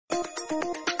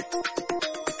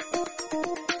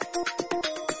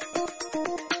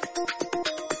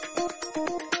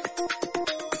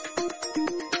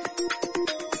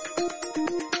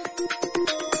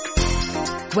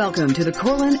Welcome to the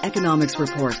Corlin Economics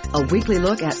Report, a weekly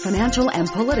look at financial and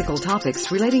political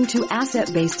topics relating to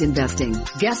asset-based investing.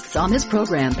 Guests on this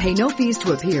program pay no fees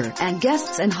to appear, and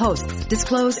guests and hosts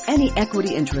disclose any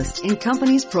equity interest in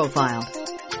companies profiled.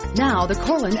 Now, the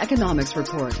Corlin Economics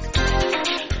Report.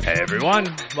 Hey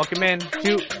everyone, welcome in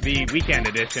to the weekend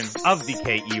edition of the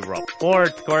KE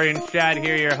Report. Corey and Shad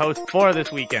here, your host for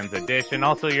this weekend's edition.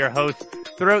 Also your host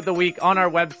throughout the week on our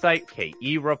website,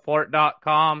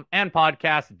 kereport.com, and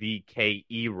podcast, The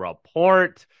KE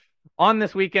Report. On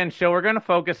this weekend show, we're going to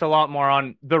focus a lot more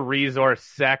on the resource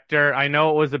sector. I know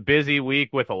it was a busy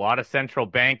week with a lot of central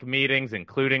bank meetings,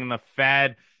 including the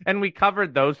Fed, and we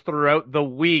covered those throughout the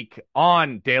week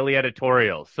on daily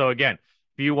editorials. So again,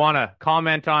 if you want to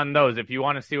comment on those, if you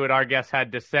want to see what our guests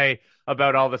had to say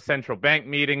about all the central bank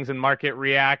meetings and market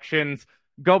reactions,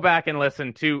 go back and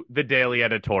listen to the daily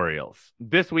editorials.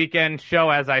 This weekend show,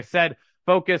 as I said,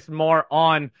 focused more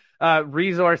on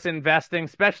resource investing,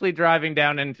 especially driving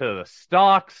down into the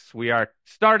stocks. We are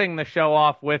starting the show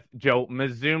off with Joe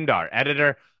Mazumdar,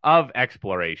 editor of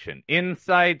Exploration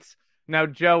Insights. Now,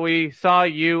 Joe, we saw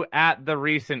you at the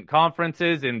recent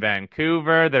conferences in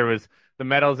Vancouver. There was the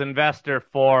Metals Investor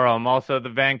Forum, also the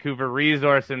Vancouver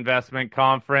Resource Investment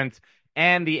Conference,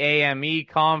 and the AME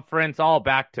Conference, all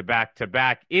back to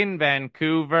back in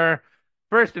Vancouver.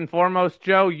 First and foremost,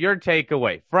 Joe, your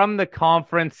takeaway from the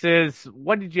conferences.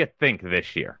 What did you think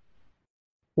this year?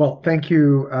 Well, thank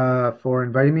you for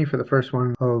inviting me for the first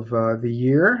one of the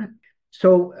year.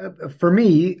 So for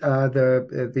me,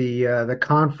 the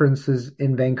conferences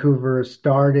in Vancouver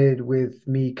started with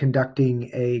me conducting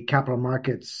a capital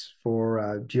markets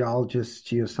for geologists,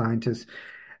 geoscientists,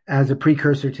 as a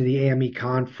precursor to the AME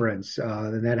conference.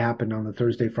 And that happened on the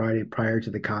Thursday, Friday prior to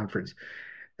the conference.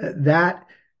 That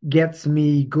gets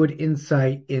me good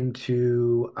insight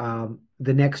into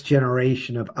the next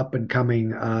generation of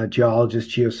up-and-coming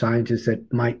geologists, geoscientists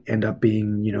that might end up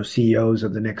being, CEOs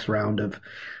of the next round of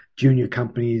junior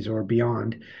companies or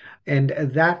beyond. And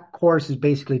that course is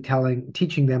basically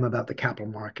teaching them about the capital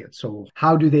market. So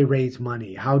how do they raise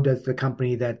money? How does the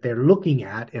company that they're looking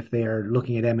at, if they're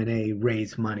looking at M&A,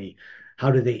 raise money? How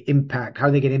do they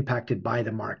get impacted by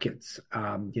the markets?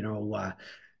 How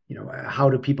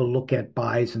do people look at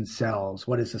buys and sells?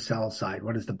 What is the sell side?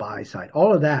 What is the buy side?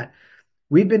 All of that.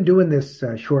 We've been doing this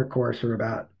short course for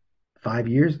about 5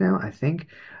 years now, I think.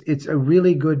 It's a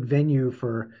really good venue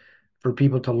for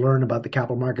people to learn about the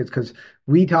capital markets, because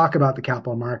we talk about the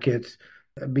capital markets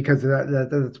because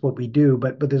that's what we do.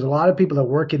 But there's a lot of people that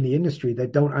work in the industry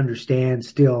that don't understand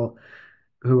still,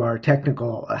 who are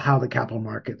technical, how the capital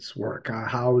markets work.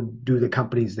 How do the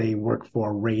companies they work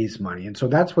for raise money? And so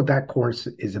that's what that course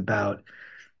is about.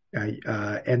 And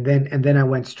then I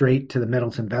went straight to the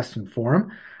Metals Investing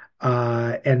Forum.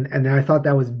 And I thought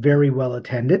that was very well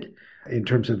attended in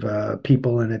terms of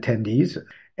people and attendees.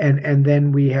 And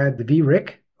then we had the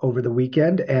VRIC over the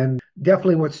weekend, and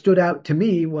definitely what stood out to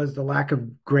me was the lack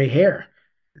of gray hair.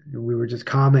 We were just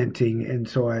commenting, and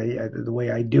so the way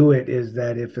I do it is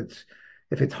that if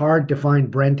it's hard to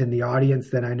find Brent in the audience,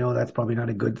 then I know that's probably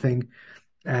not a good thing.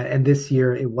 And this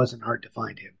year it wasn't hard to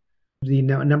find him. The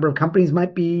number of companies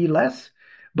might be less,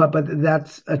 but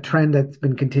that's a trend that's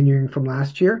been continuing from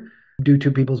last year due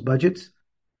to people's budgets,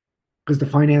 because the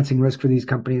financing risk for these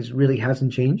companies really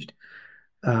hasn't changed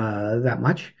that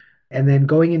much. And then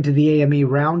going into the AME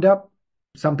roundup,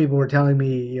 some people were telling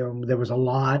me, there was a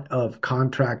lot of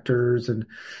contractors and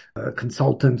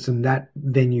consultants, and that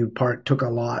venue part took a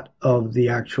lot of the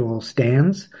actual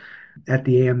stands at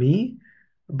the AME.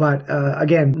 But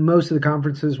again, most of the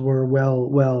conferences were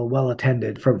well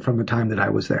attended from the time that I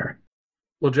was there.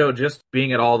 Well, Joe, just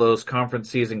being at all those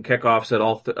conferences and kickoffs at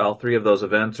all three of those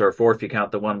events, or four if you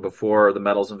count the one before the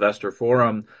Metals Investor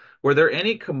Forum, were there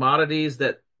any commodities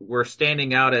that were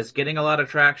standing out as getting a lot of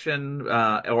traction,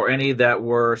 or any that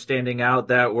were standing out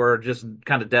that were just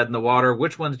kind of dead in the water?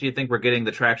 Which ones do you think were getting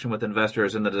the traction with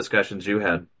investors in the discussions you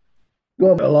had?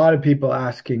 Well, a lot of people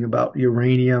asking about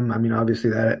uranium. I mean,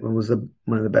 obviously that was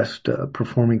one of the best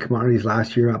performing commodities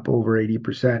last year, up over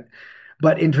 80%.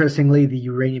 But interestingly, the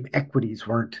uranium equities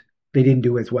they didn't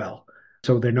do as well.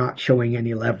 So they're not showing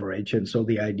any leverage. And so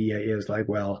the idea is like,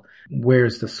 well,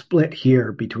 where's the split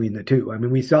here between the two? I mean,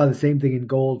 we saw the same thing in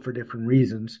gold for different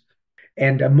reasons.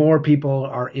 And more people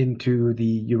are into the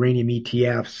uranium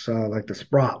ETFs, like the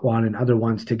Sprott one and other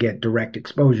ones, to get direct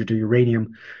exposure to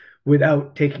uranium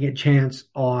without taking a chance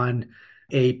on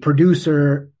a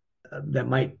producer that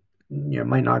might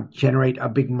not generate a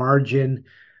big margin,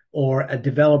 or a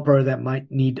developer that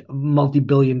might need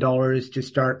multi-billion dollars to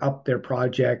start up their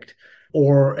project,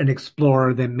 or an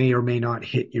explorer that may or may not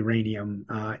hit uranium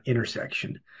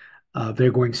intersection.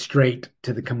 They're going straight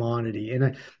to the commodity.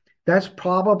 And that's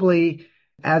probably,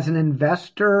 as an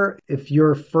investor, if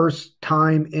you're first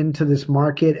time into this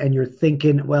market and you're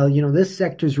thinking, well, this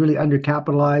sector is really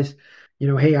undercapitalized.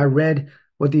 Hey, I read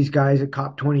what these guys at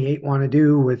COP28 want to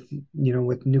do with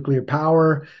nuclear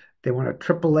power. They want to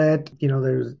triple it.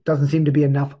 There doesn't seem to be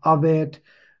enough of it.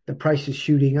 The price is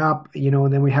shooting up,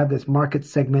 and then we have this market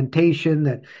segmentation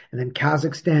and then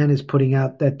Kazakhstan is putting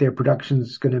out that their production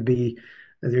is going to be,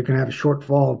 they're going to have a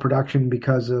shortfall of production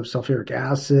because of sulfuric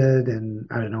acid, and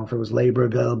I don't know if it was labor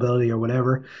availability or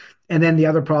whatever. And then the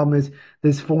other problem is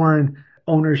this foreign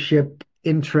ownership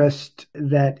interest,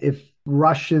 that if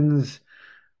Russians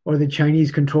or the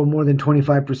Chinese control more than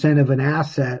 25% of an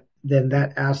asset, then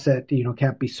that asset,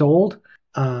 can't be sold.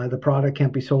 The product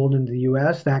can't be sold into the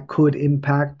US. That could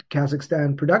impact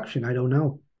Kazakhstan production. I don't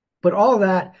know. But all of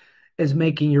that is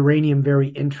making uranium very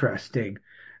interesting.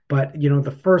 But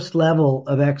the first level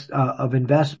of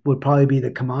invest would probably be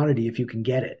the commodity if you can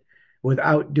get it,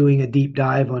 without doing a deep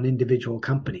dive on individual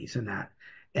companies and that.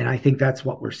 And I think that's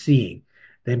what we're seeing.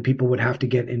 Then people would have to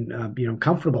get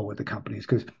comfortable with the companies,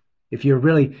 because if you're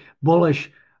really bullish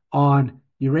on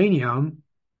uranium,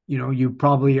 you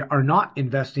probably are not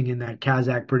investing in that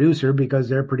Kazakh producer because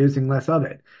they're producing less of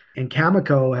it. And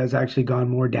Cameco has actually gone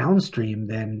more downstream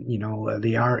than,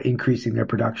 they are increasing their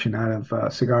production out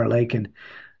of Cigar Lake and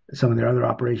some of their other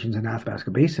operations in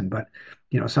Athabasca Basin. But,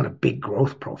 it's not a big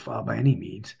growth profile by any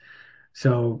means.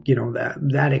 So,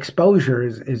 that exposure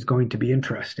is going to be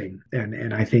interesting.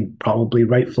 And I think probably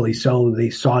rightfully so, they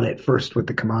sought it first with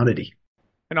the commodity.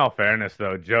 In all fairness,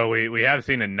 though, Joe, we have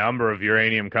seen a number of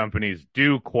uranium companies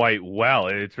do quite well.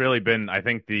 It's really been, I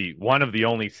think, the one of the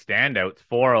only standouts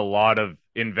for a lot of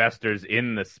investors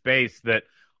in the space that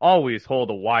always hold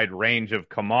a wide range of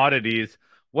commodities.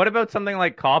 What about something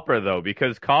like copper, though?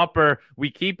 Because copper,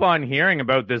 we keep on hearing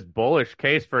about this bullish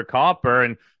case for copper,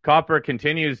 and copper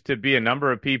continues to be a number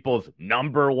of people's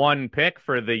number one pick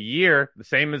for the year, the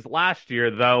same as last year,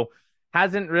 though.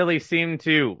 Hasn't really seemed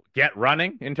to get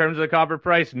running in terms of the copper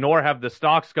price, nor have the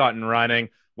stocks gotten running.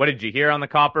 What did you hear on the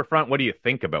copper front? What do you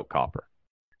think about copper?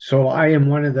 So I am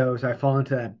one of those. I fall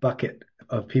into that bucket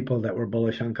of people that were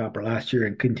bullish on copper last year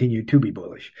and continue to be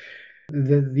bullish.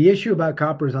 The issue about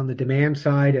copper is on the demand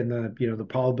side, and the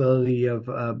probability of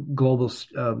global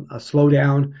a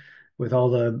slowdown with all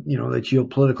the the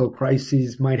geopolitical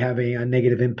crises might have a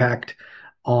negative impact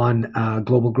on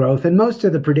global growth. And most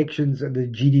of the predictions of the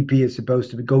GDP is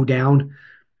supposed to go down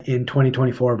in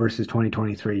 2024 versus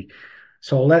 2023.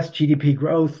 So less GDP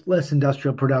growth, less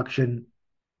industrial production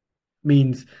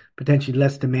means potentially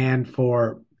less demand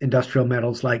for industrial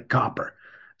metals like copper.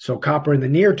 So copper in the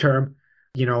near term,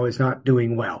 is not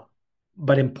doing well.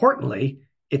 But importantly,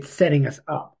 it's setting us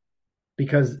up,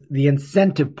 because the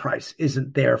incentive price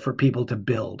isn't there for people to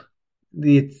build.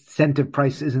 The incentive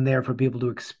price isn't there for people to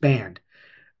expand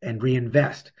and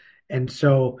reinvest. And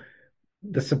so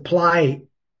the supply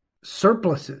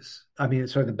surpluses,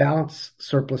 the balance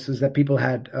surpluses that people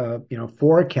had,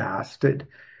 forecasted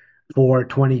for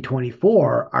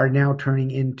 2024 are now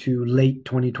turning into late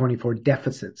 2024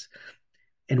 deficits.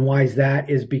 And why is that?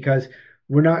 Is because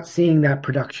we're not seeing that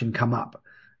production come up.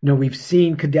 We've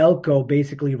seen Codelco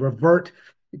basically revert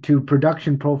to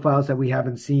production profiles that we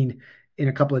haven't seen in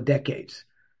a couple of decades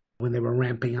when they were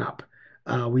ramping up.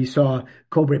 We saw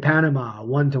Cobre Panama,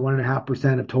 1 to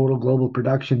 1.5% of total global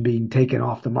production being taken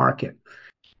off the market.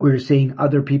 We're seeing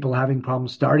other people having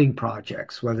problems starting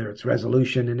projects, whether it's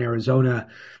Resolution in Arizona,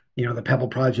 the Pebble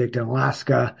project in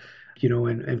Alaska,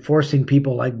 and forcing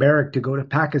people like Barrick to go to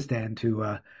Pakistan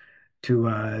to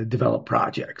develop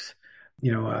projects.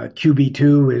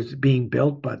 QB2 is being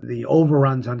built, but the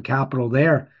overruns on capital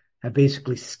there have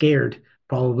basically scared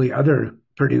probably other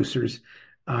producers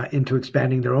into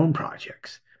expanding their own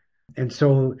projects. And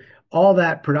so all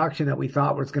that production that we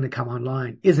thought was going to come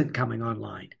online isn't coming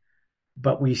online.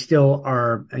 But we still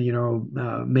are,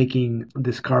 making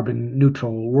this carbon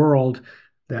neutral world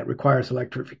that requires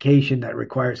electrification, that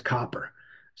requires copper.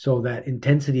 So that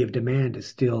intensity of demand is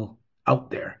still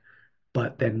out there.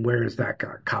 But then where is that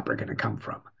copper going to come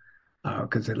from?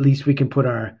 Because at least we can put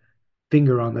our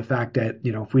finger on the fact that,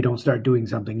 if we don't start doing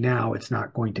something now, it's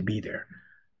not going to be there.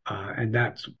 And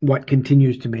that's what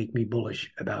continues to make me bullish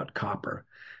about copper.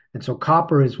 And so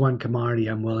copper is one commodity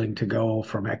I'm willing to go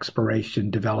from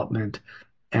exploration, development,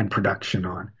 and production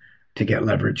on to get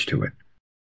leverage to it.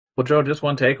 Well, Joe, just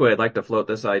one takeaway I'd like to float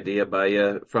this idea by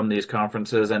you from these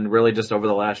conferences and really just over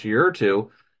the last year or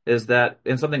two is that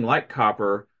in something like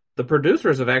copper, the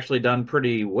producers have actually done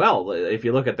pretty well. If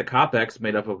you look at the COPEX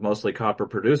made up of mostly copper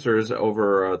producers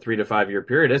over a 3 to 5 year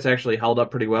period, it's actually held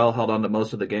up pretty well, held on to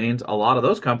most of the gains. A lot of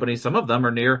those companies, some of them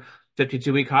are near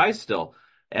 52-week highs still.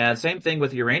 And same thing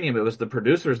with uranium. It was the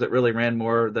producers that really ran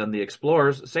more than the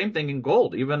explorers. Same thing in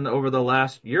gold. Even over the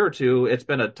last year or two, it's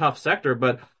been a tough sector,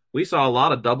 but we saw a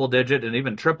lot of double digit and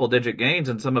even triple digit gains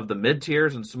in some of the mid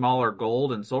tiers and smaller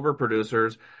gold and silver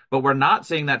producers, but we're not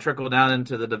seeing that trickle down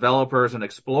into the developers and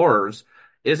explorers.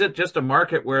 Is it just a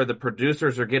market where the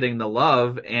producers are getting the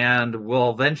love and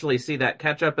we'll eventually see that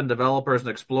catch up in developers and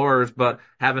explorers, but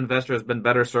have investors been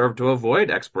better served to avoid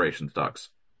exploration stocks?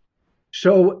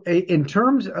 So, in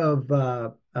terms of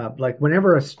like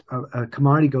whenever a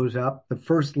commodity goes up, the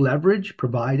first leverage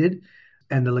provided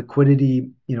and the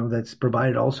liquidity, that's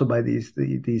provided also by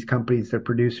these companies, their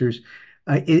producers,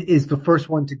 is the first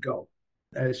one to go.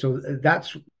 So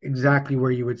that's exactly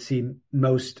where you would see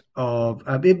most of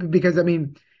because I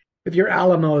mean, if you're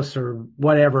Alamos or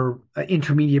whatever,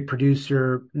 intermediate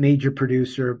producer, major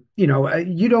producer, you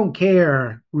don't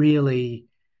care really,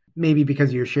 maybe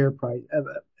because of your share price.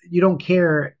 You don't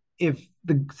care if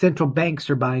the central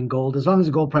banks are buying gold as long as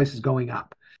the gold price is going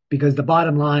up, because the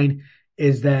bottom line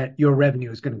is that your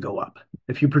revenue is going to go up.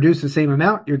 If you produce the same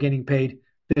amount, you're getting paid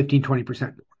 15,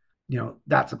 20% more.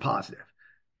 That's a positive.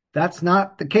 That's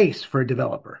not the case for a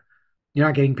developer. You're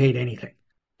not getting paid anything.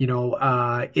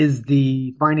 Is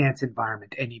the finance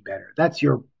environment any better? That's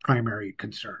your primary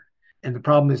concern. And the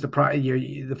problem is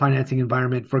the financing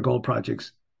environment for gold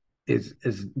projects is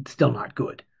still not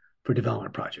good for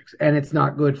development projects, and it's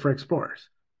not good for explorers.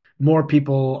 More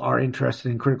people are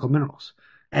interested in critical minerals,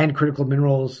 and critical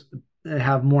minerals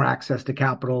have more access to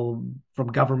capital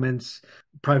from governments,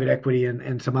 private equity,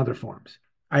 and some other forms.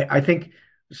 I think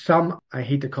I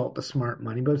hate to call it the smart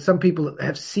money, but some people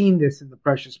have seen this in the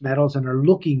precious metals and are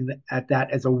looking at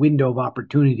that as a window of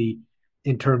opportunity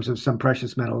in terms of some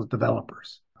precious metals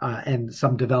developers, and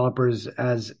some developers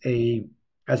as a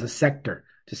sector,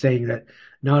 to saying that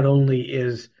not only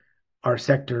is our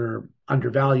sector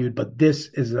undervalued, but this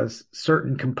is a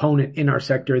certain component in our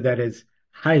sector that is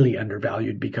highly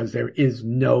undervalued because there's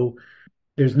no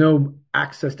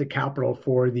access to capital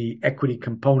for the equity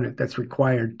component that's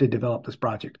required to develop this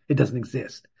project. It doesn't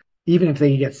exist. Even if they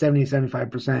can get 70,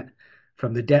 75%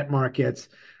 from the debt markets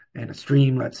and a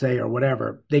stream, let's say, or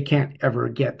whatever, they can't ever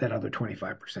get that other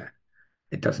 25%.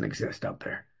 It doesn't exist out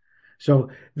there. So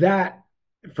that,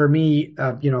 for me,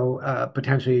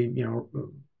 potentially,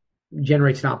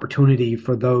 generates an opportunity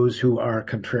for those who are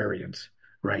contrarians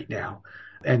right now.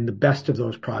 And the best of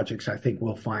those projects, I think,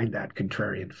 will find that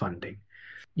contrarian funding.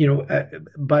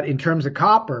 But in terms of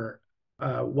copper,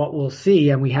 what we'll see,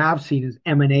 and we have seen, is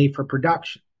M&A for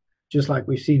production, just like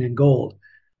we've seen in gold.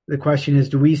 The question is,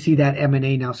 do we see that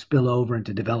M&A now spill over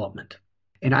into development?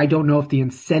 And I don't know if the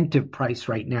incentive price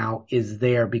right now is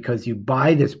there, because you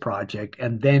buy this project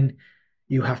and then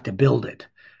you have to build it.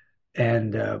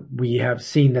 And we have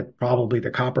seen that probably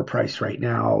the copper price right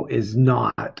now is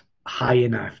not high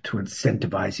enough to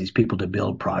incentivize these people to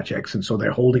build projects. And so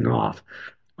they're holding off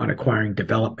on acquiring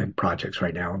development projects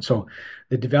right now. And so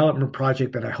the development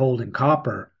project that I hold in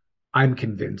copper, I'm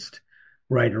convinced,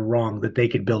 right or wrong, that they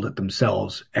could build it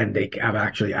themselves, and they have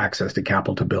actually access to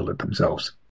capital to build it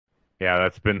themselves. Yeah,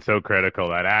 that's been so critical,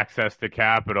 that access to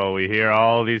capital. We hear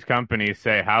all these companies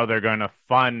say how they're going to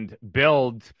fund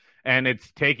builds, and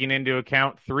it's taking into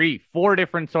account 3, 4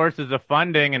 different sources of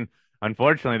funding, and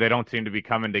unfortunately, they don't seem to be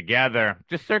coming together.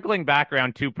 Just circling back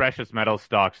around 2 precious metal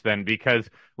stocks then, because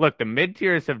look, the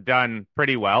mid-tiers have done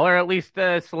pretty well, or at least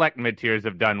the select mid-tiers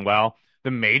have done well. The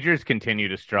majors continue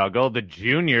to struggle. The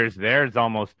juniors, there's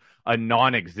almost a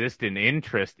non-existent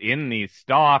interest in these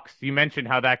stocks. You mentioned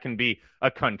how that can be a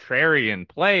contrarian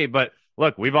play, but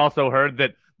look, we've also heard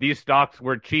that these stocks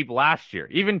were cheap last year.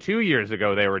 Even 2 years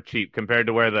ago, they were cheap compared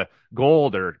to where the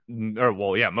gold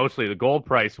mostly the gold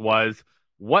price was.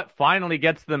 What finally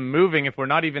gets them moving if we're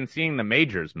not even seeing the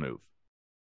majors move?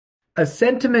 A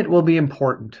sentiment will be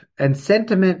important, and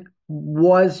sentiment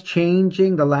was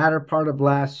changing the latter part of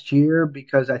last year,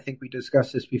 because I think we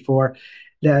discussed this before,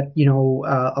 that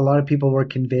a lot of people were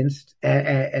convinced,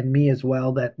 and me as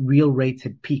well, that real rates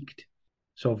had peaked.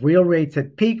 So if real rates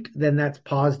had peaked, then that's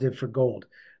positive for gold.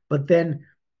 But then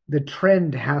the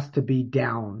trend has to be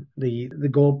down. The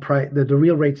gold price, the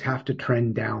real rates have to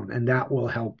trend down, and that will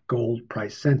help gold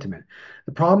price sentiment.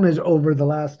 The problem is, over the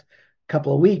last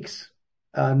couple of weeks,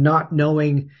 not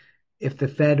knowing if the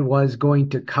Fed was going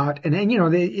to cut, and then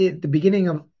at the beginning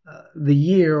of the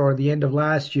year or the end of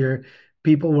last year,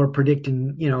 people were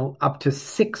predicting up to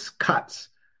 6 cuts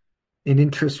in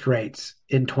interest rates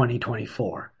in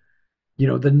 2024.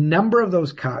 The number of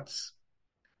those cuts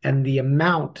and the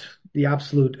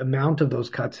absolute amount of those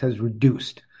cuts has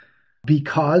reduced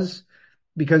because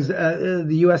the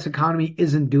U.S. economy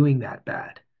isn't doing that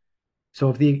bad. So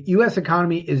if the U.S.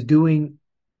 economy is doing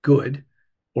good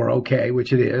or okay,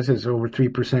 which it is, it's over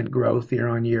 3% growth year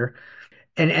on year,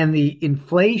 and the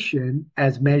inflation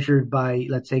as measured by,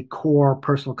 let's say, core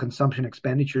personal consumption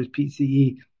expenditures,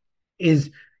 PCE, is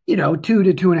 2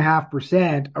 to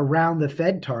 2.5% around the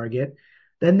Fed target,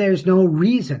 then there's no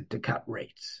reason to cut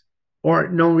rates or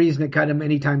no reason to cut them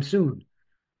anytime soon.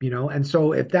 And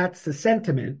so if that's the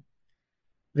sentiment,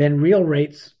 then real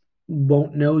rates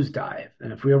won't nosedive.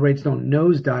 And if real rates don't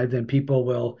nosedive, then people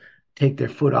will take their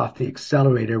foot off the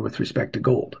accelerator with respect to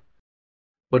gold.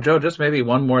 Well, Joe, just maybe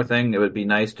one more thing that would be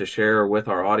nice to share with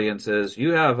our audiences.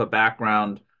 You have a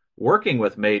background working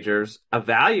with majors,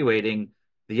 evaluating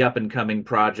the up and coming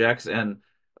projects. And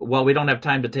while we don't have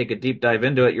time to take a deep dive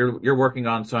into it, you're working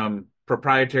on some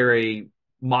proprietary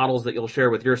models that you'll share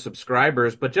with your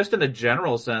subscribers. But just in a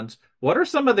general sense, what are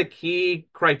some of the key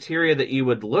criteria that you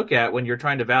would look at when you're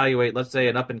trying to evaluate, let's say,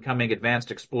 an up and coming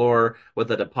advanced explorer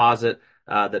with a deposit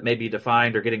that may be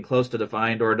defined or getting close to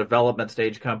defined, or a development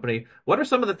stage company? What are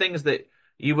some of the things that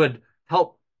you would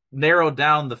help narrow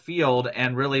down the field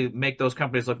and really make those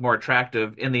companies look more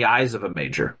attractive in the eyes of a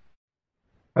major?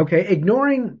 Okay,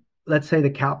 ignoring, let's say, the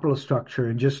capital structure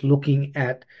and just looking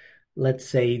at, let's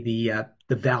say, the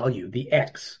value, the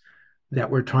X that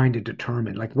we're trying to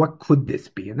determine, like what could this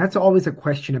be? And that's always a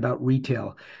question about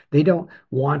retail. They don't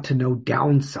want to know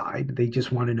downside. They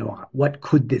just want to know what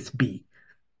could this be?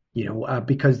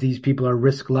 Because these people are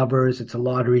risk lovers. It's a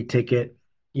lottery ticket.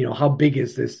 How big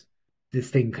is this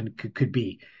thing could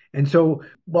be? And so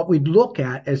what we'd look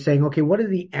at is saying, okay, what are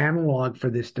the analog for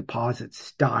this deposit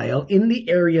style in the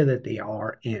area that they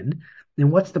are in?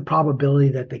 And what's the probability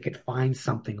that they could find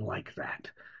something like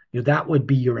that? That would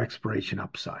be your exploration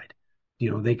upside.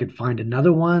 They could find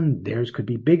another one. Theirs could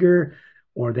be bigger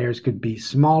or theirs could be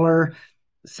smaller,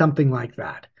 something like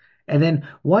that. And then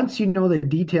once you know the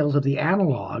details of the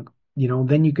analog,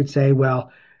 then you could say,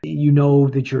 well,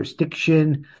 the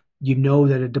jurisdiction,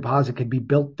 that a deposit could be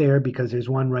built there because there's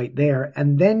one right there.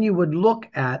 And then you would look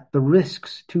at the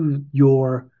risks to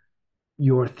your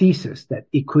thesis that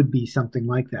it could be something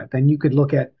like that. Then you could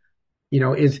look at,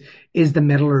 is the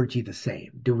metallurgy the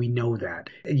same? Do we know that?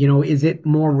 Is it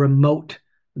more remote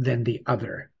than the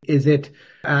other? Is it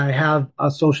have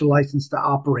a social license to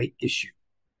operate issue?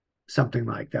 Something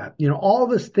like that. All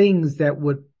those things that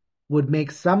would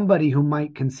make somebody who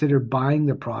might consider buying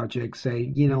the project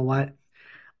say, you know what,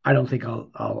 I don't think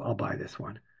I'll buy this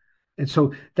one. And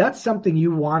so that's something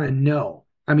you want to know.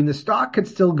 I mean, the stock could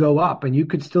still go up and you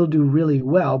could still do really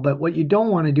well, but what you don't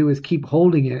want to do is keep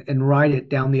holding it and ride it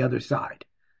down the other side.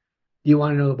 You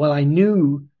want to know, well, I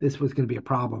knew this was going to be a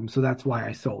problem, so that's why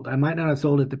I sold. I might not have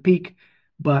sold at the peak,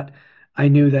 but I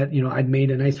knew that, I'd made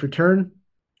a nice return.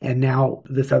 And now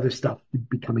this other stuff would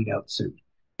be coming out soon.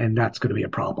 And that's going to be a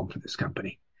problem for this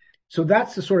company. So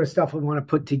that's the sort of stuff we want to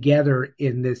put together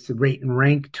in this rate and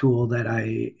rank tool that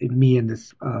me and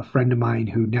this friend of mine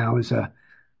who now is a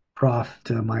prof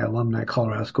to my alumni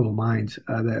Colorado School of Mines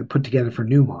that put together for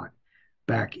Newmont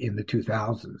back in the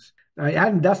 2000s. I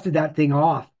hadn't dusted that thing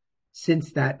off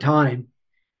since that time.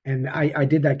 And I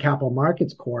did that capital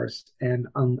markets course, and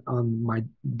on my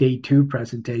day 2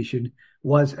 presentation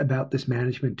was about this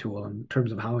management tool in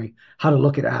terms of how to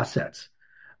look at assets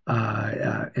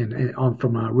and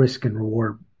from a risk and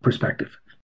reward perspective.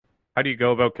 How do you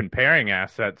go about comparing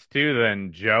assets too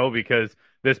then, Joe? Because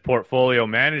this portfolio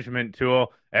management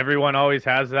tool, everyone always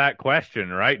has that question,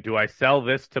 right? Do I sell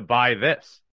this to buy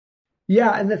this?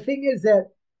 Yeah, and the thing is that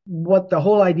what the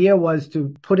whole idea was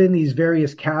to put in these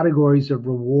various categories of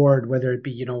reward, whether it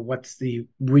be, what's the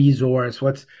resource,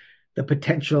 what's the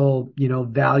potential,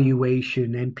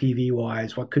 valuation NPV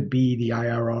wise, what could be the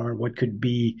IRR, what could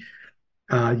be,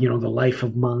 the life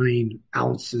of mine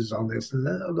ounces on this, and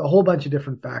a whole bunch of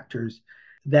different factors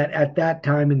that at that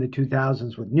time in the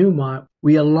 2000s with Newmont,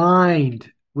 we aligned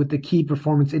with the key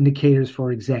performance indicators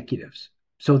for executives.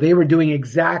 So they were doing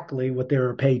exactly what they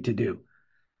were paid to do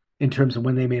in terms of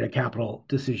when they made a capital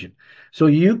decision. So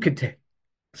you could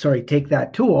take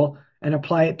that tool and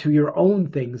apply it to your own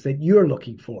things that you're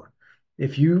looking for.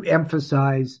 If you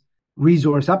emphasize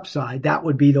resource upside, that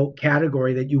would be the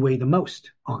category that you weigh the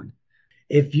most on.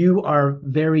 If you are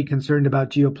very concerned about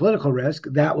geopolitical risk,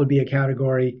 that would be a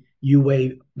category you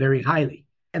weigh very highly.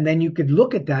 And then you could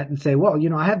look at that and say, well,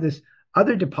 I have this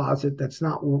other deposit that's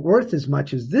not worth as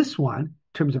much as this one in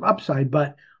terms of upside,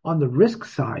 but on the risk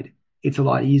side, it's a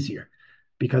lot easier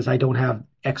because I don't have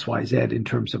XYZ in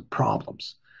terms of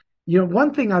problems.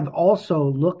 One thing I've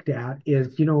also looked at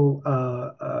is,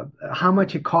 how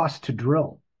much it costs to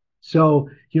drill. So,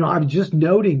 I was just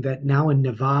noting that now in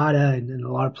Nevada and in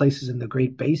a lot of places in the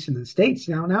Great Basin in the States,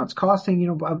 now it's costing,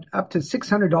 up to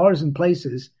 $600 in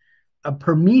places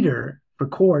per meter for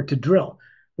core to drill,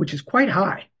 which is quite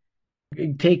high.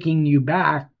 Taking you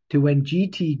back to when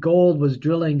GT Gold was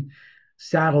drilling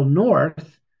Saddle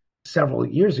North several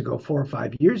years ago, 4 or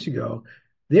 5 years ago,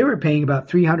 they were paying about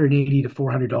 $380 to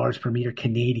 $400 per meter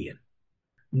Canadian.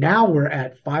 Now we're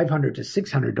at $500 to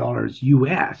 $600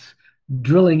 US,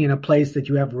 drilling in a place that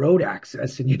you have road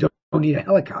access and you don't need a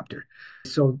helicopter.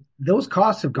 So those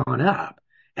costs have gone up.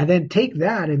 And then take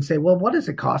that and say, well, what does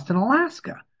it cost in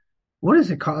Alaska? What does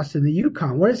it cost in the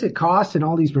Yukon? What does it cost in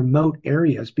all these remote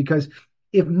areas? Because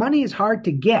if money is hard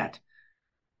to get,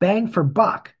 bang for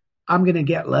buck, I'm going to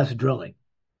get less drilling.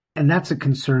 And that's a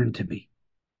concern to me.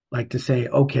 Like to say,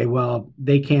 okay, well,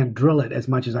 they can't drill it as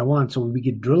much as I want, so we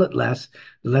could drill it less,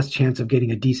 less chance of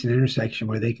getting a decent intersection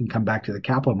where they can come back to the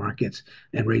capital markets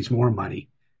and raise more money,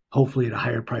 hopefully at a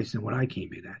higher price than what I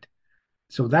came in at.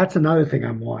 So that's another thing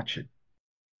I'm watching.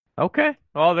 Okay.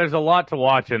 Well, there's a lot to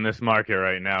watch in this market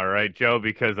right now, right, Joe?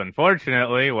 Because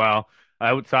unfortunately, well,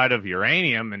 outside of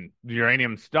uranium and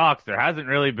uranium stocks, there hasn't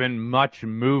really been much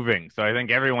moving. So I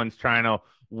think everyone's trying to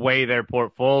weigh their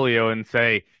portfolio and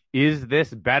say, is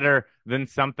this better than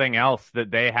something else that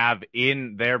they have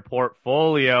in their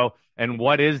portfolio? And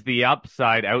what is the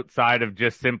upside outside of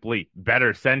just simply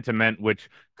better sentiment, which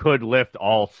could lift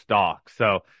all stocks?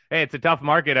 So, hey, it's a tough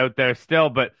market out there still,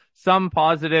 but some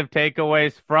positive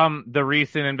takeaways from the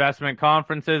recent investment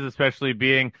conferences, especially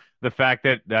being the fact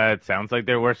that it sounds like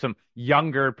there were some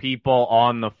younger people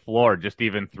on the floor, just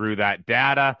even through that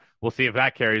data. We'll see if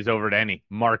that carries over to any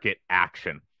market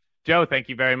action. Joe, thank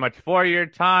you very much for your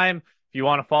time. If you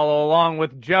want to follow along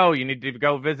with Joe, you need to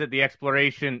go visit the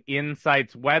Exploration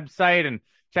Insights website and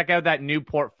check out that new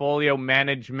portfolio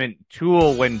management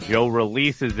tool when Joe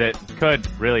releases it. Could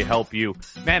really help you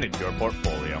manage your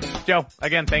portfolio. Joe,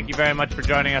 again, thank you very much for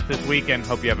joining us this weekend.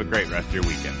 Hope you have a great rest of your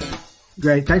weekend.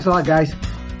 Great. Thanks a lot, guys.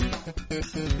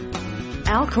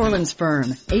 Al Corlin's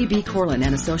firm, A.B. Corlin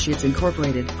and Associates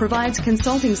Incorporated, provides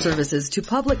consulting services to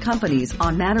public companies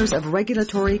on matters of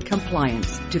regulatory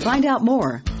compliance. To find out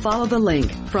more, follow the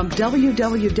link from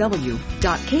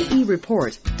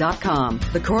www.kereport.com.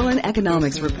 The Corlin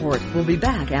Economics Report will be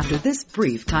back after this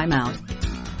brief timeout.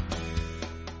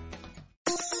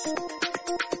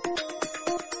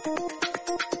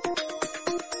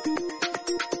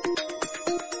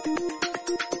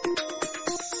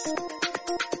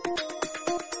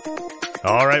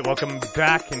 All right, welcome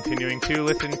back. Continuing to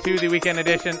listen to the weekend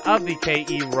edition of the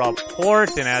KE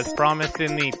Report. And as promised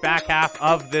in the back half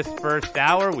of this first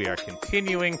hour, we are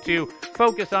continuing to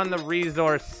focus on the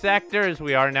resource sector as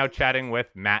we are now chatting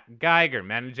with Matt Geiger,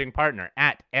 managing partner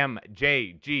at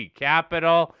MJG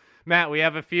Capital. Matt, we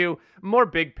have a few more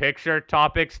big picture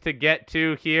topics to get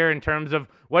to here in terms of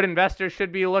what investors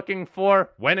should be looking for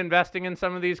when investing in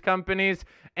some of these companies,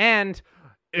 and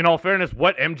in all fairness,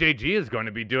 what MJG is going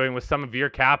to be doing with some of your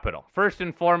capital. First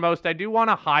and foremost, I do want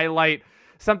to highlight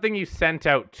something you sent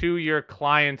out to your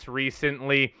clients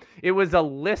recently. It was a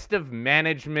list of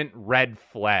management red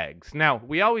flags. Now,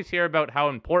 we always hear about how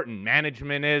important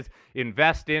management is,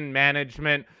 invest in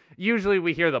management. Usually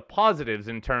we hear the positives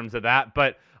in terms of that,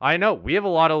 but I know we have a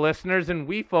lot of listeners and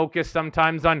we focus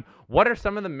sometimes on what are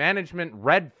some of the management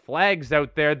red flags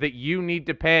out there that you need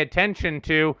to pay attention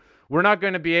to. We're not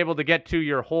going to be able to get to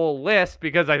your whole list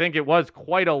because I think it was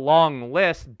quite a long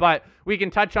list, but we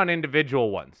can touch on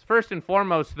individual ones. First and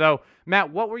foremost, though,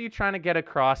 Matt, what were you trying to get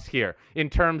across here in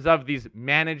terms of these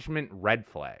management red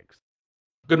flags?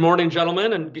 Good morning,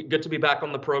 gentlemen, and good to be back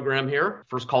on the program here.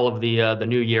 First call of the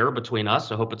new year between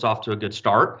us. I hope it's off to a good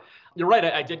start. You're right.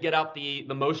 I did get out the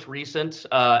most recent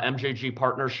MJG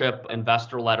partnership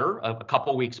investor letter a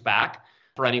couple weeks back.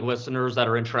 For any listeners that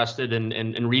are interested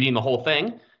in reading the whole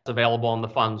thing, it's available on the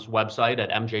fund's website at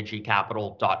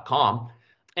mjgcapital.com.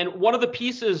 And one of the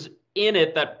pieces in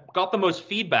it that got the most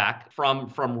feedback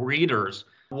from readers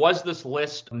was this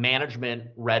list of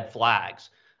management red flags.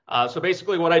 So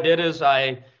basically what I did is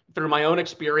through my own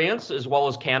experience, as well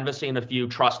as canvassing a few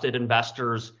trusted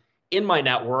investors in my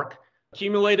network,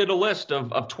 accumulated a list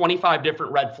of 25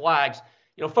 different red flags,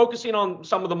 focusing on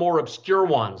some of the more obscure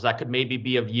ones that could maybe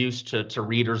be of use to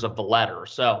readers of the letter.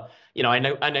 So,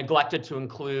 I neglected to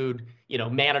include,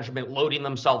 management loading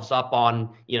themselves up on,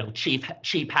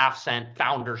 cheap half-cent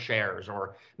founder shares,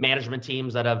 or management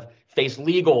teams that have faced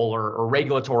legal or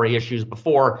regulatory issues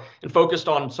before, and focused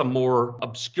on some more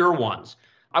obscure ones.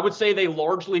 I would say they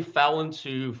largely fell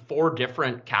into 4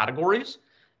 different categories.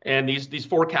 And these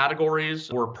four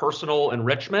categories were personal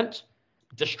enrichment,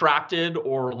 distracted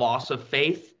or loss of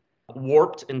faith,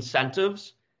 warped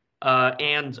incentives,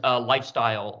 and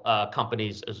lifestyle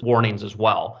companies as warnings as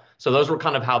well. So those were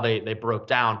kind of how they broke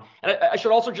down. And I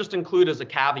should also just include as a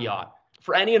caveat,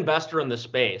 for any investor in this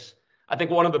space, I think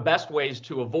one of the best ways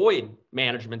to avoid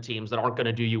management teams that aren't going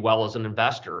to do you well as an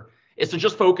investor is to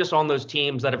just focus on those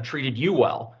teams that have treated you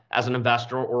well as an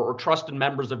investor or trusted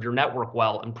members of your network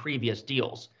well in previous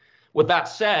deals. With that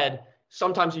said,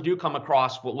 sometimes you do come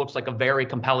across what looks like a very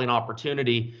compelling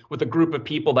opportunity with a group of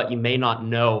people that you may not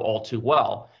know all too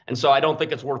well. And so I don't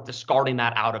think it's worth discarding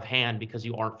that out of hand because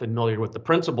you aren't familiar with the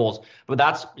principles. But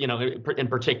that's, in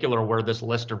particular where this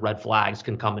list of red flags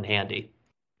can come in handy.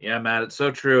 Yeah, Matt, it's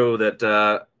so true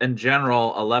that in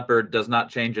general, a leopard does not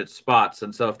change its spots.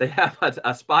 And so if they have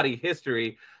a spotty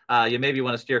history, you maybe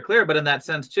want to steer clear. But in that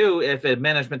sense, too, if a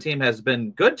management team has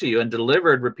been good to you and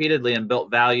delivered repeatedly and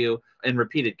built value in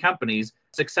repeated companies,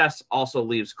 success also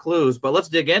leaves clues. But let's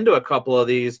dig into a couple of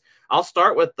these. I'll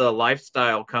start with the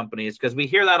lifestyle companies because we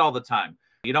hear that all the time.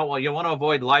 You want to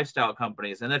avoid lifestyle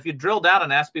companies. And if you drill down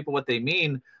and ask people what they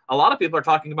mean, a lot of people are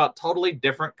talking about totally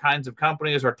different kinds of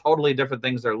companies or totally different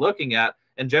things they're looking at.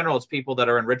 In general, it's people that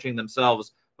are enriching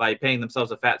themselves by paying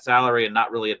themselves a fat salary and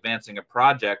not really advancing a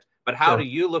project. But how do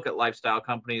you look at lifestyle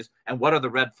companies, and what are the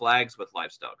red flags with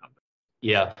lifestyle companies?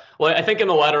 Yeah, well, I think in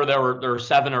the letter there were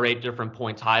 7 or 8 different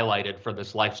points highlighted for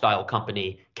this lifestyle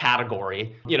company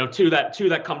category. Two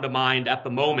that come to mind at the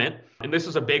moment, and this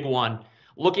is a big one.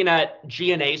 Looking at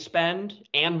G&A spend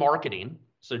and marketing,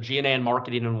 so G&A and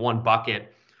marketing in one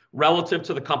bucket, relative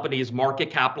to the company's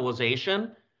market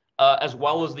capitalization, as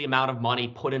well as the amount of money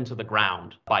put into the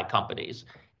ground by companies.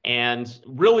 And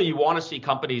really, you want to see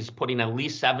companies putting at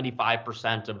least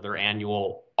 75% of their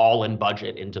annual all-in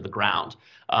budget into the ground.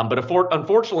 But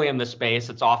unfortunately, in this space,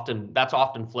 that's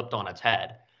often flipped on its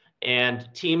head. And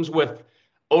teams with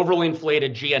overly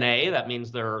inflated G&A, that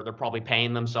means they're probably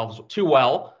paying themselves too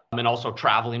well and also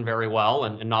traveling very well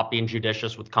and not being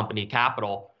judicious with company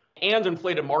capital. And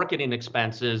inflated marketing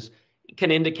expenses can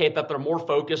indicate that they're more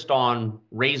focused on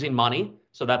raising money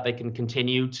so that they can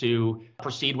continue to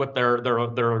proceed with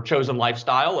their chosen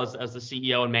lifestyle as the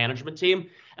CEO and management team,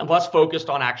 and less focused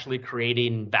on actually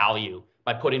creating value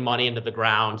by putting money into the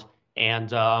ground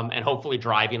and hopefully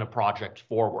driving a project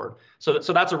forward. So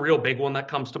that's a real big one that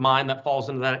comes to mind that falls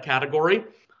into that category.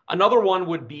 Another one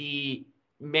would be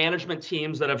management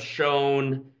teams that have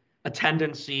shown a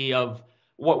tendency of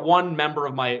what one member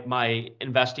of my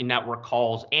investing network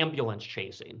calls ambulance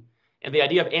chasing. And the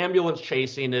idea of ambulance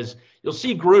chasing is you'll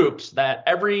see groups that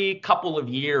every couple of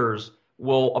years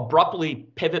will abruptly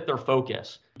pivot their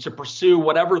focus to pursue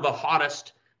whatever the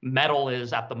hottest metal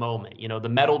is at the moment, the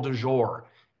metal du jour.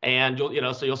 And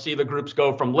you'll see the groups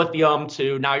go from lithium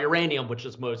to now uranium, which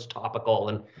is most topical.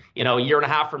 And, a year and a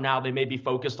half from now, they may be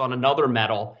focused on another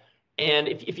metal. And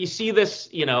if you see this,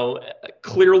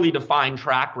 clearly defined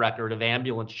track record of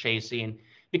ambulance chasing,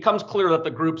 it becomes clear that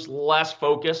the group's less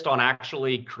focused on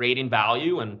actually creating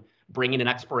value and bringing an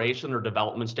exploration or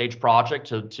development stage project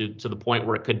to the point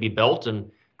where it could be built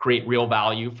and create real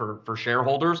value for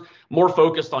shareholders, more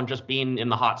focused on just being in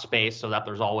the hot space so that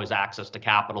there's always access to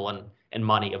capital and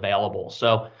money available.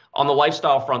 So on the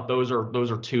lifestyle front, those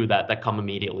are 2 that come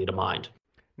immediately to mind.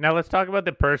 Now let's talk about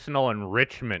the personal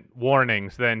enrichment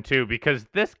warnings then too, because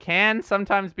this can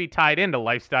sometimes be tied into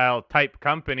lifestyle type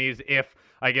companies if,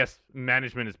 I guess,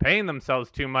 management is paying themselves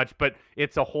too much, but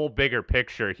it's a whole bigger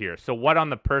picture here. So what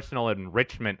on the personal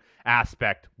enrichment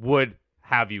aspect would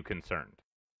have you concerned?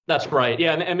 That's right.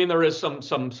 Yeah, and I mean there is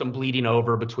some bleeding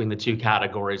over between the 2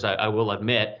 categories, I will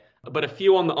admit, but a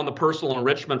few on the personal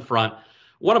enrichment front.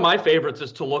 One of my favorites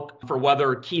is to look for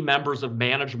whether key members of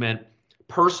management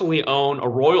personally own a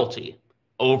royalty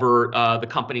over the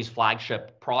company's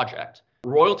flagship project.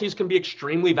 Royalties can be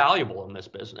extremely valuable in this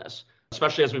business,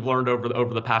 especially as we've learned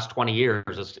over the past 20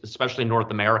 years, especially in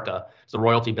North America, as the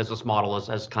royalty business model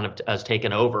has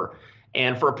taken over.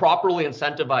 And for a properly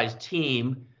incentivized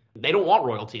team, they don't want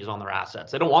royalties on their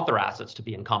assets. They don't want their assets to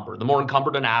be encumbered. The more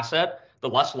encumbered an asset, the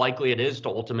less likely it is to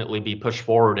ultimately be pushed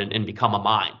forward and become a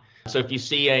mine. So if you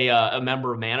see a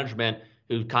member of management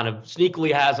who kind of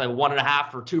sneakily has a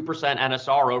 1.5 or 2%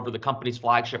 NSR over the company's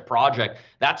flagship project,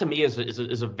 that to me is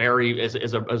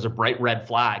a bright red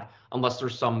flag, unless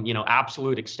there's some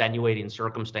absolute extenuating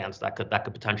circumstance that could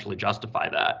potentially justify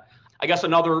that. I guess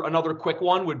another quick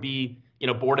one would be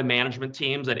board and management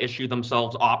teams that issue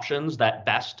themselves options that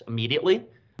vest immediately.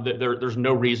 There's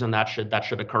no reason that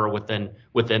should occur within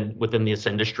this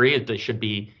industry. They should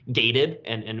be gated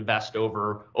and invest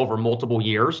over multiple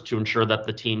years to ensure that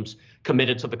the team's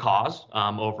committed to the cause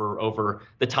over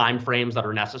the time frames that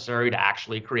are necessary to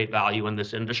actually create value in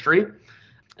this industry.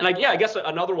 And I guess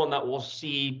another one that we'll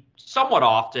see somewhat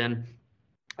often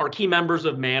are key members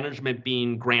of management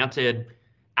being granted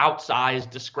outsized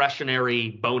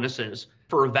discretionary bonuses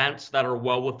for events that are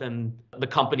well within the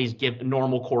company's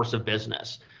normal course of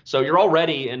business. So you're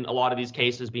already, in a lot of these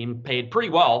cases, being paid pretty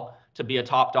well to be a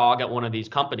top dog at one of these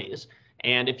companies.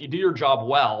 And if you do your job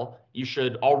well, you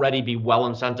should already be well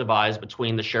incentivized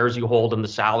between the shares you hold and the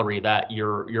salary that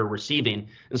you're receiving.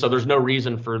 And so there's no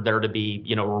reason for there to be,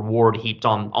 reward heaped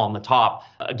on the top,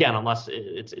 again, unless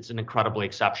it's an incredibly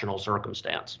exceptional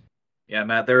circumstance. Yeah,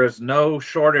 Matt, there is no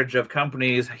shortage of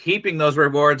companies heaping those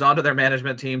rewards onto their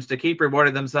management teams to keep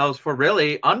rewarding themselves for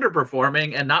really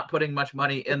underperforming and not putting much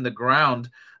money in the ground.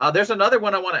 There's another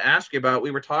one I want to ask you about.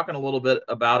 We were talking a little bit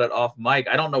about it off mic.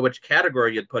 I don't know which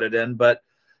category you'd put it in, but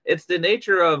it's the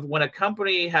nature of when a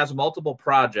company has multiple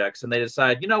projects and they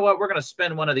decide, you know what, we're going to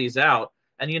spin one of these out.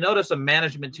 And you notice a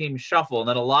management team shuffle, and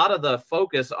then a lot of the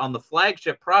focus on the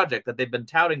flagship project that they've been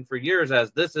touting for years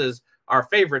as this is our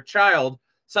favorite child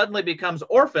suddenly becomes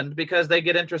orphaned because they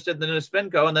get interested in the new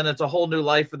SpinCo, and then it's a whole new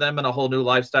life for them and a whole new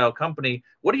lifestyle company.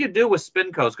 What do you do with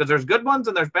SpinCos? Because there's good ones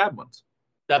and there's bad ones.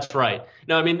 That's right.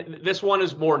 No, I mean, this one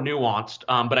is more nuanced,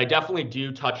 but I definitely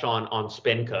do touch on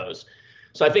SpinCos.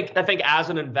 So I think as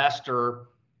an investor,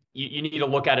 you need to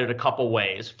look at it a couple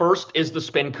ways. First, is the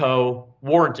SpinCo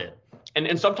warranted?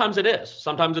 And sometimes it is.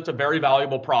 Sometimes it's a very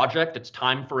valuable project. It's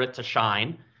time for it to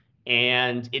shine.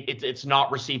 And it's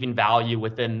not receiving value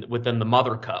within the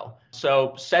mother co.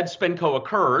 So said SpinCo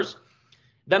occurs,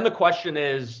 then the question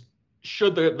is,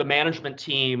 should the management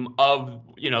team of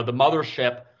the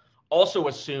mothership also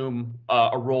assume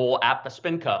a role at the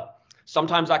SpinCo?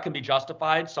 Sometimes that can be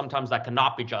justified, sometimes that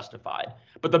cannot be justified.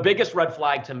 But the biggest red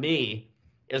flag to me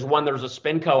is when there's a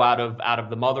SpinCo out of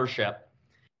the mothership.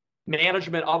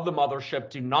 Management of the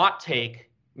mothership do not take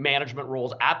management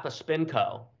roles at the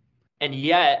SpinCo, and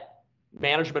yet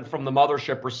management from the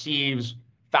mothership receives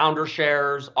founder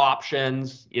shares,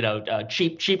 options,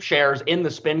 cheap shares in the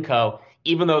SpinCo,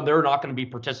 even though they're not going to be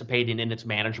participating in its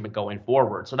management going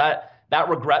forward. So that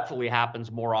regretfully happens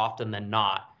more often than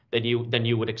not than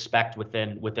you would expect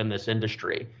within this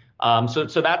industry. So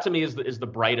that to me is the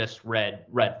brightest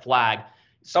red flag.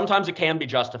 Sometimes it can be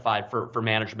justified for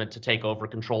management to take over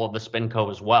control of the SpinCo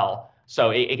as well.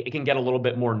 So it can get a little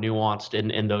bit more nuanced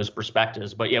in those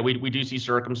perspectives. But yeah, we do see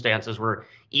circumstances where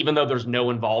even though there's no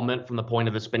involvement from the point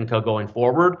of the SpinCo going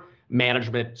forward,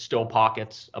 management still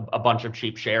pockets a bunch of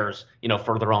cheap shares,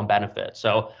 for their own benefit.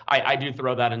 So I do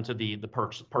throw that into the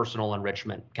personal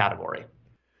enrichment category.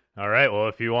 All right. Well,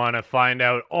 if you want to find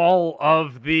out all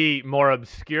of the more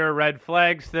obscure red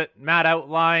flags that Matt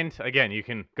outlined, again, you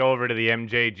can go over to the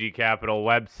MJG Capital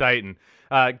website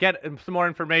and get some more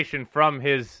information from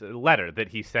his letter that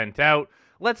he sent out.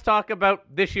 Let's talk about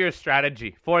this year's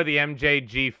strategy for the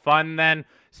MJG fund then,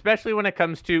 especially when it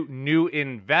comes to new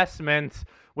investments.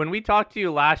 When we talked to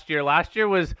you last year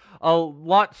was a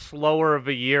lot slower of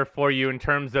a year for you in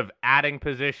terms of adding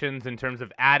positions, in terms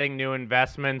of adding new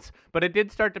investments, but it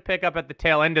did start to pick up at the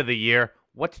tail end of the year.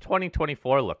 What's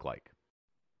 2024 look like?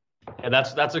 Yeah,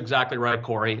 that's exactly right,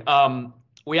 Corey.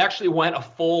 We actually went a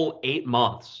full 8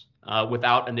 months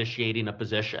without initiating a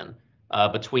position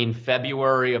between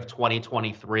February of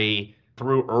 2023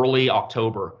 through early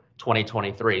October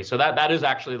 2023. So that is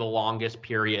actually the longest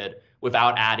period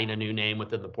without adding a new name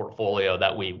within the portfolio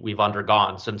that we've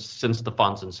undergone since the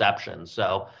fund's inception.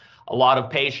 So a lot of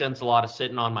patience, a lot of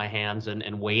sitting on my hands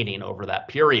and waiting over that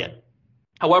period.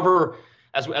 However,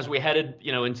 as we headed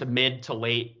into mid to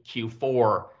late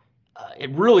Q4, it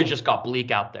really just got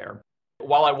bleak out there.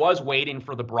 While I was waiting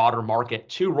for the broader market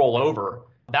to roll over,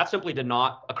 that simply did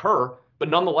not occur. But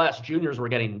nonetheless, juniors were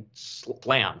getting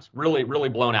slammed, really, really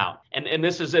blown out. And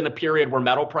this is in a period where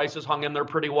metal prices hung in there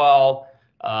pretty well.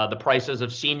 The prices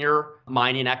of senior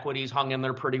mining equities hung in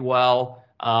there pretty well.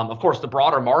 Of course, the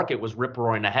broader market was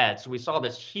rip-roaring ahead. So we saw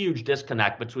this huge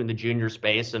disconnect between the junior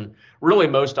space and really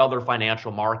most other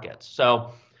financial markets.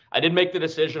 So I did make the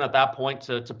decision at that point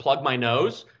to plug my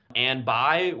nose and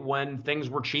buy when things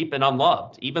were cheap and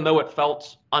unloved, even though it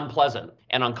felt unpleasant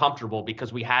and uncomfortable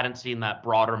because we hadn't seen that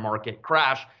broader market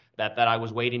crash that I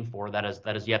was waiting for that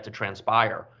is yet to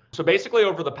transpire. So basically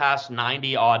over the past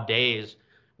 90 odd days,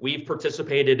 we've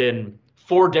participated in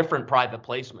 4 different private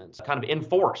placements, kind of in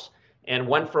force, and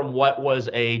went from what was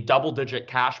a double-digit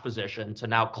cash position to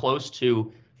now close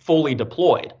to fully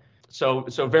deployed.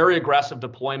 So very aggressive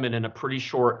deployment in a pretty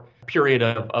short period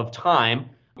of time.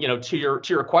 To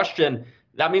your question,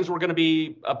 that means we're going to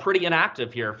be pretty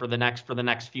inactive here for the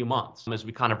next few months as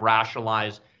we kind of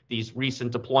rationalize these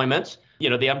recent deployments. The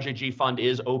MJG fund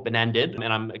is open-ended,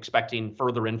 and I'm expecting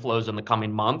further inflows in the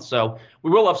coming months. So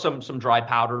we will have some dry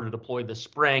powder to deploy this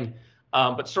spring,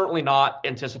 but certainly not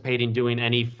anticipating doing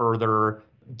any further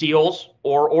deals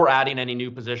or adding any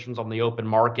new positions on the open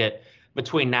market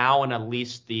between now and at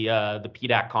least the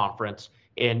PDAC conference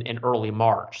in early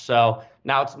March. So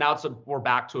now we're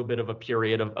back to a bit of a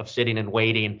period of sitting and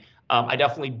waiting. I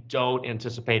definitely don't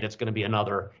anticipate it's going to be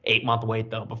another 8-month wait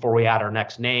though before we add our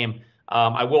next name.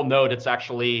 I will note it's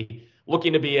actually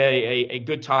looking to be a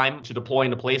good time to deploy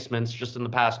into placements. Just in the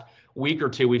past week or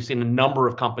two, we've seen a number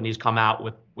of companies come out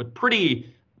with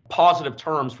pretty positive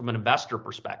terms from an investor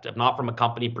perspective, not from a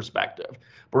company perspective.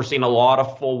 We're seeing a lot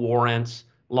of full warrants,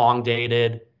 long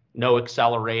dated, no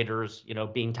accelerators,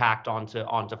 being tacked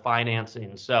onto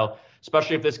financing. So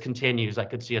especially if this continues, I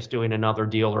could see us doing another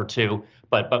deal or two,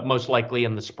 but most likely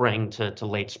in the spring to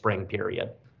late spring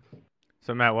period.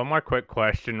 So Matt, one more quick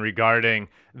question regarding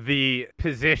the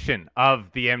position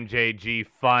of the MJG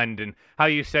fund and how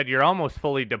you said you're almost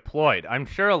fully deployed. I'm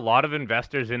sure a lot of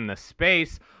investors in the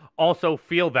space also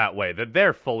feel that way, that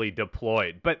they're fully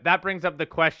deployed. But that brings up the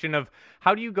question of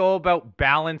how do you go about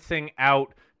balancing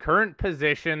out current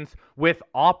positions with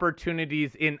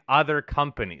opportunities in other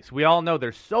companies? We all know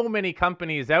there's so many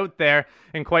companies out there,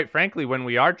 and quite frankly, when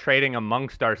we are trading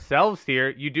amongst ourselves here,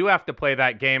 you do have to play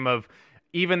that game of,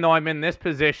 even though I'm in this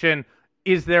position,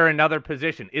 is there another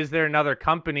position? Is there another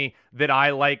company that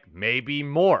I like maybe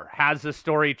more? Has the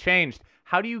story changed?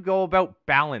 How do you go about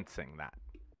balancing that?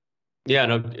 Yeah,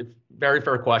 no, very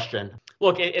fair question.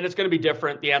 Look, and it's going to be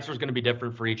different. The answer is going to be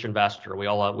different for each investor. We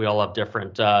all have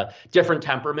different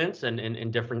temperaments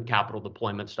and different capital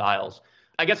deployment styles.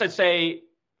 I guess I'd say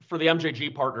for the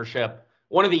MJG partnership,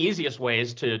 one of the easiest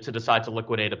ways to decide to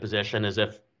liquidate a position is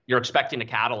if you're expecting a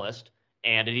catalyst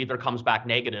and it either comes back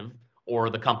negative or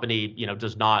the company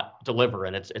does not deliver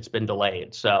and it's been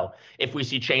delayed. So if we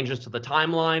see changes to the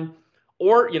timeline,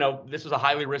 or, this is a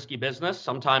highly risky business.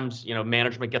 Sometimes,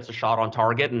 management gets a shot on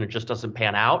target and it just doesn't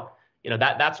pan out.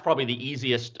 That's probably the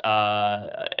easiest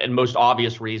and most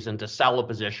obvious reason to sell a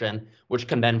position, which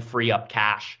can then free up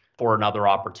cash for another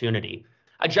opportunity.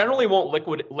 I generally won't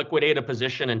liquidate a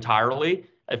position entirely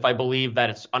if I believe that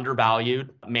it's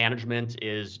undervalued, management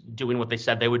is doing what they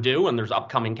said they would do, and there's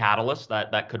upcoming catalysts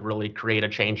that could really create a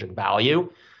change in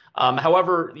value.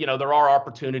 However, there are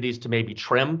opportunities to maybe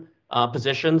trim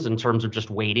positions in terms of just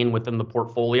waiting within the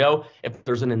portfolio if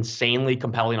there's an insanely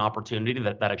compelling opportunity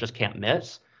that I just can't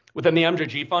miss. Within the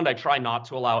MJG fund, I try not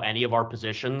to allow any of our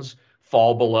positions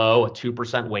fall below a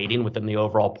 2% weighting within the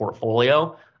overall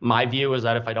portfolio. My view is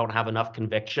that if I don't have enough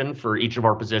conviction for each of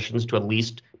our positions to at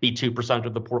least be 2%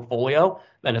 of the portfolio,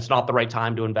 then it's not the right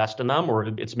time to invest in them, or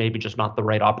it's maybe just not the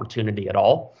right opportunity at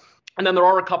all. And then there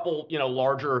are a couple,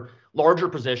 larger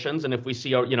positions, and if we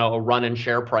see a run in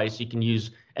share price, you can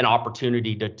use an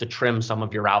opportunity to trim some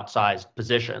of your outsized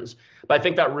positions. But I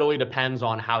think that really depends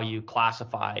on how you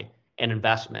classify an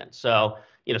investment. So,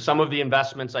 some of the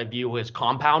investments I view as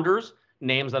compounders,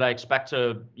 names that I expect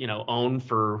to, own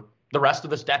for the rest of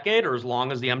this decade or as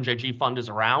long as the MJG fund is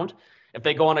around. If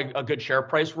they go on a good share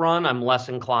price run, I'm less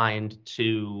inclined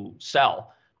to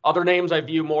sell. Other names I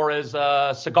view more as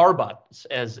cigar butts,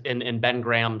 as in Ben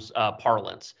Graham's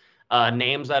parlance.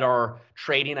 Names that are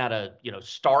trading at a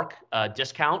stark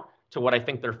discount to what I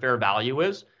think their fair value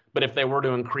is. But if they were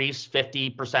to increase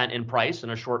 50% in price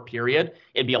in a short period,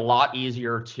 it'd be a lot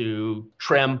easier to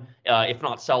trim, if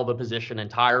not sell the position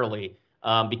entirely,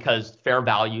 because fair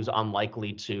value is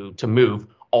unlikely to move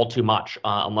all too much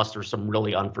unless there's some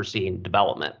really unforeseen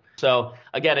development. So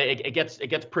again, it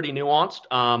gets pretty nuanced,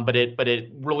 but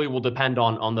it really will depend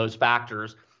on those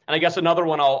factors. And I guess another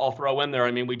one I'll throw in there.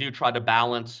 I mean, we do try to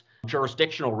balance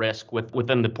jurisdictional risk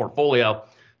within the portfolio.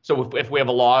 So if we have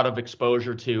a lot of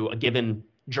exposure to a given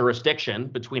jurisdiction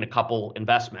between a couple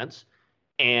investments,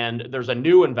 and there's a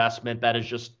new investment that is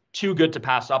just too good to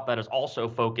pass up that is also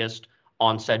focused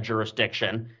on said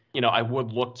jurisdiction, I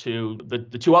would look to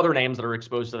the two other names that are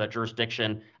exposed to that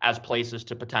jurisdiction as places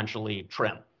to potentially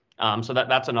trim. So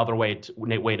that's another way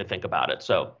to think about it.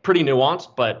 So pretty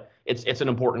nuanced, but it's an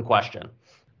important question.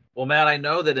 Well, Matt, I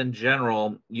know that in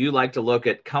general, you like to look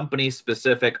at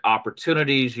company-specific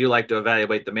opportunities. You like to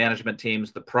evaluate the management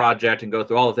teams, the project, and go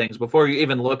through all the things before you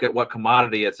even look at what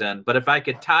commodity it's in. But if I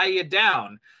could tie you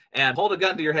down and hold a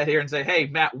gun to your head here and say, hey,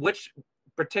 Matt, which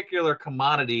particular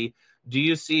commodity do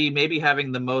you see maybe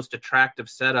having the most attractive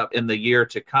setup in the year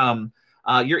to come?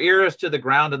 Your ear is to the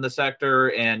ground in the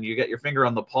sector, and you get your finger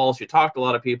on the pulse. You talk to a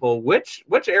lot of people. Which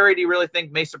area do you really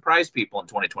think may surprise people in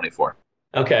 2024?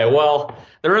 Okay, well,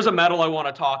 there is a metal I want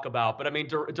to talk about, but I mean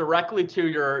directly to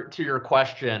your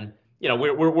question,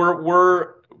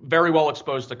 we're very well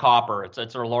exposed to copper.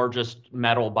 It's our largest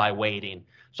metal by weighting,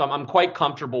 so I'm quite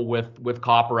comfortable with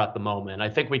copper at the moment. I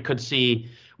think we could see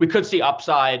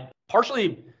upside,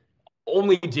 partially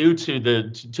only due to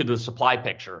the supply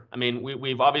picture. I mean,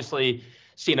 we've obviously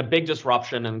seen a big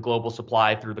disruption in global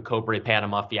supply through the Cobre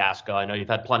Panama fiasco. I know you've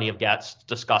had plenty of guests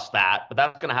discuss that, but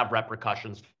that's going to have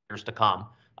repercussions for years to come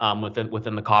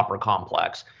within the copper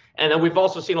complex. And then we've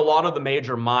also seen a lot of the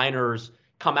major miners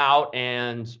come out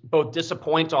and both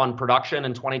disappoint on production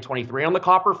in 2023 on the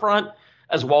copper front,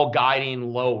 as well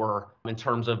guiding lower in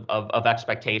terms of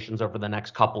expectations over the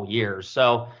next couple years.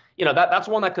 So, that's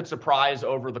one that could surprise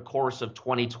over the course of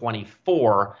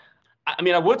 2024. I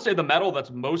mean, I would say the metal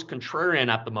that's most contrarian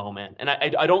at the moment, and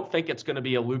I don't think it's going to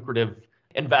be a lucrative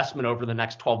investment over the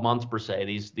next 12 months per se.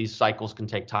 These cycles can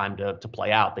take time to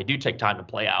play out. They do take time to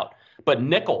play out. But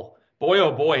nickel, boy,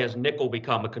 oh boy, has nickel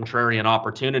become a contrarian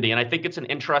opportunity. And I think it's an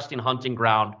interesting hunting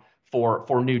ground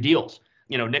for new deals.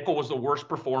 Nickel was the worst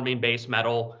performing base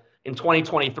metal in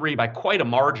 2023 by quite a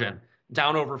margin,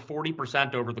 down over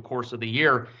 40% over the course of the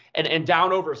year, and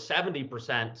down over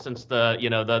 70% since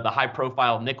the high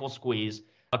profile nickel squeeze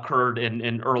occurred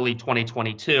in early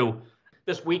 2022.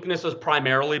 This weakness has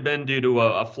primarily been due to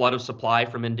a flood of supply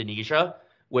from Indonesia,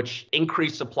 which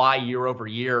increased supply year over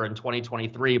year in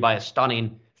 2023 by a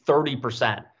stunning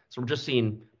 30%. So we're just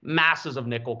seeing masses of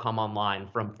nickel come online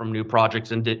from new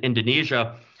projects in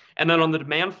Indonesia. And then on the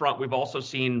demand front, we've also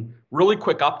seen really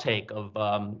quick uptake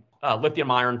of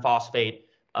lithium iron phosphate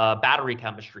battery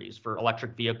chemistries for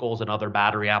electric vehicles and other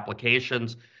battery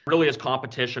applications, really as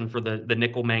competition for the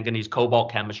nickel manganese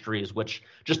cobalt chemistries, which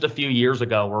just a few years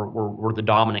ago were the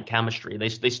dominant chemistry.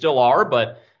 They still are,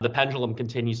 but the pendulum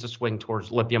continues to swing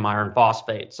towards lithium iron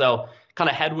phosphate. So kind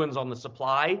of headwinds on the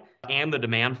supply and the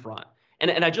demand front.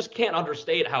 And I just can't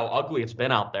understate how ugly it's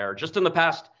been out there. Just in the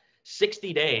past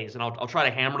 60 days, and I'll try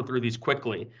to hammer through these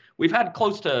quickly, we've had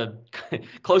close to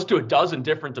a dozen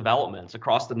different developments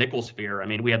across the nickel sphere. I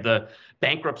mean, we had the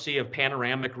bankruptcy of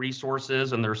Panoramic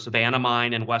Resources and their Savannah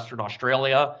mine in Western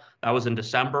Australia. That was in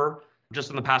December. Just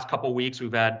in the past couple of weeks,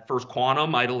 we've had First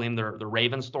Quantum idling their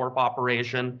Ravensthorpe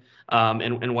operation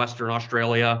in Western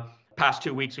Australia. Past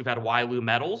 2 weeks, we've had Wyloo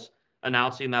Metals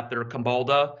announcing that their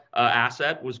Kambalda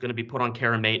asset was going to be put on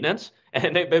care and maintenance.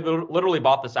 And they literally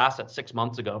bought this asset 6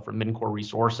 months ago from Mincor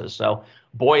Resources. So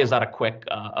boy, is that a quick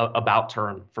about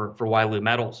turn for Wyloo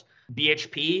Metals.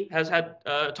 BHP has had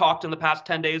talked in the past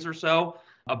 10 days or so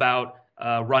about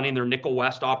running their Nickel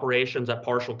West operations at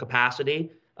partial capacity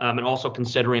and also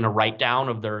considering a write-down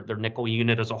of their nickel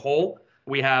unit as a whole.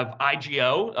 We have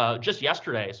IGO just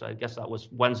yesterday, so I guess that was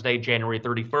Wednesday, January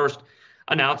 31st,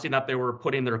 announcing that they were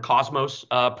putting their Cosmos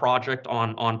project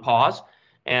on pause.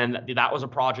 And that was a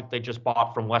project they just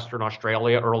bought from Western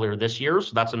Australia earlier this year.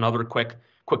 So that's another quick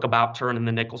about turn in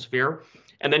the nickel sphere.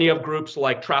 And then you have groups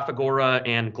like Trafigura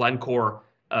and Glencore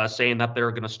saying that they're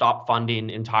going to stop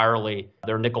funding entirely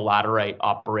their nickel laterite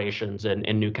operations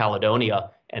in New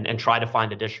Caledonia and try to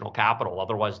find additional capital.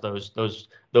 Otherwise,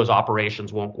 those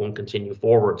operations won't continue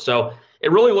forward. So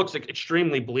it really looks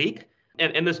extremely bleak.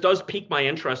 And this does pique my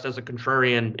interest as a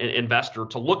contrarian investor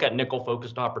to look at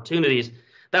nickel-focused opportunities.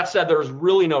 That said, there's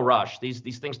really no rush.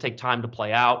 These things take time to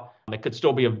play out. It could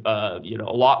still be a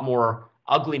lot more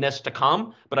ugliness to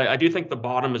come, but I do think the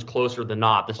bottom is closer than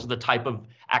not. This is the type of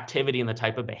activity and the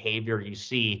type of behavior you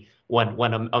see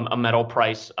when a metal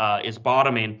price is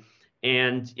bottoming.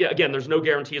 And yeah, again, there's no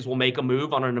guarantees we'll make a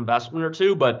move on an investment or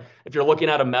two, but if you're looking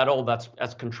at a metal that's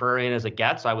as contrarian as it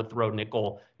gets, I would throw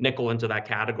nickel into that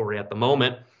category at the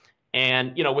moment.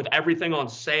 And with everything on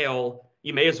sale,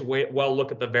 you may as well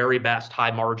look at the very best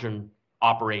high margin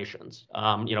operations,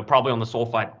 probably on the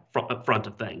sulfide front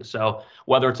of things. So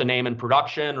whether it's a name in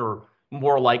production or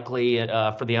more likely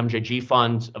for the MJG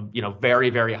funds,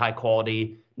 very, very high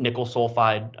quality nickel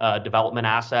sulfide development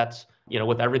assets,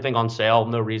 with everything on sale,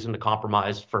 no reason to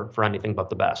compromise for anything but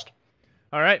the best.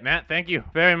 All right, Matt, thank you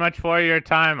very much for your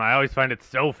time. I always find it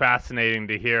so fascinating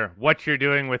to hear what you're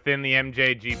doing within the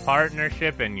MJG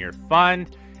partnership and your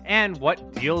fund and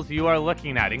what deals you are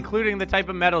looking at, including the type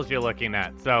of metals you're looking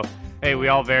at. So, hey, we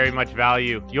all very much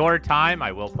value your time.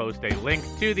 I will post a link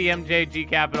to the MJG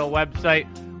Capital website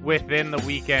within the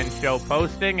weekend show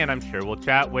posting, and I'm sure we'll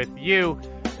chat with you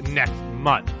next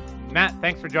month. Matt,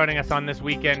 thanks for joining us on this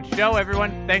weekend show.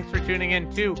 Everyone, thanks for tuning in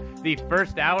to the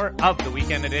first hour of the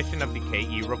weekend edition of the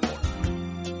KE Report.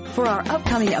 For our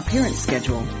upcoming appearance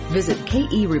schedule, visit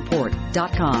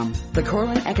kereport.com. The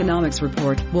Corlin Economics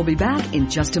Report will be back in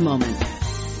just a moment.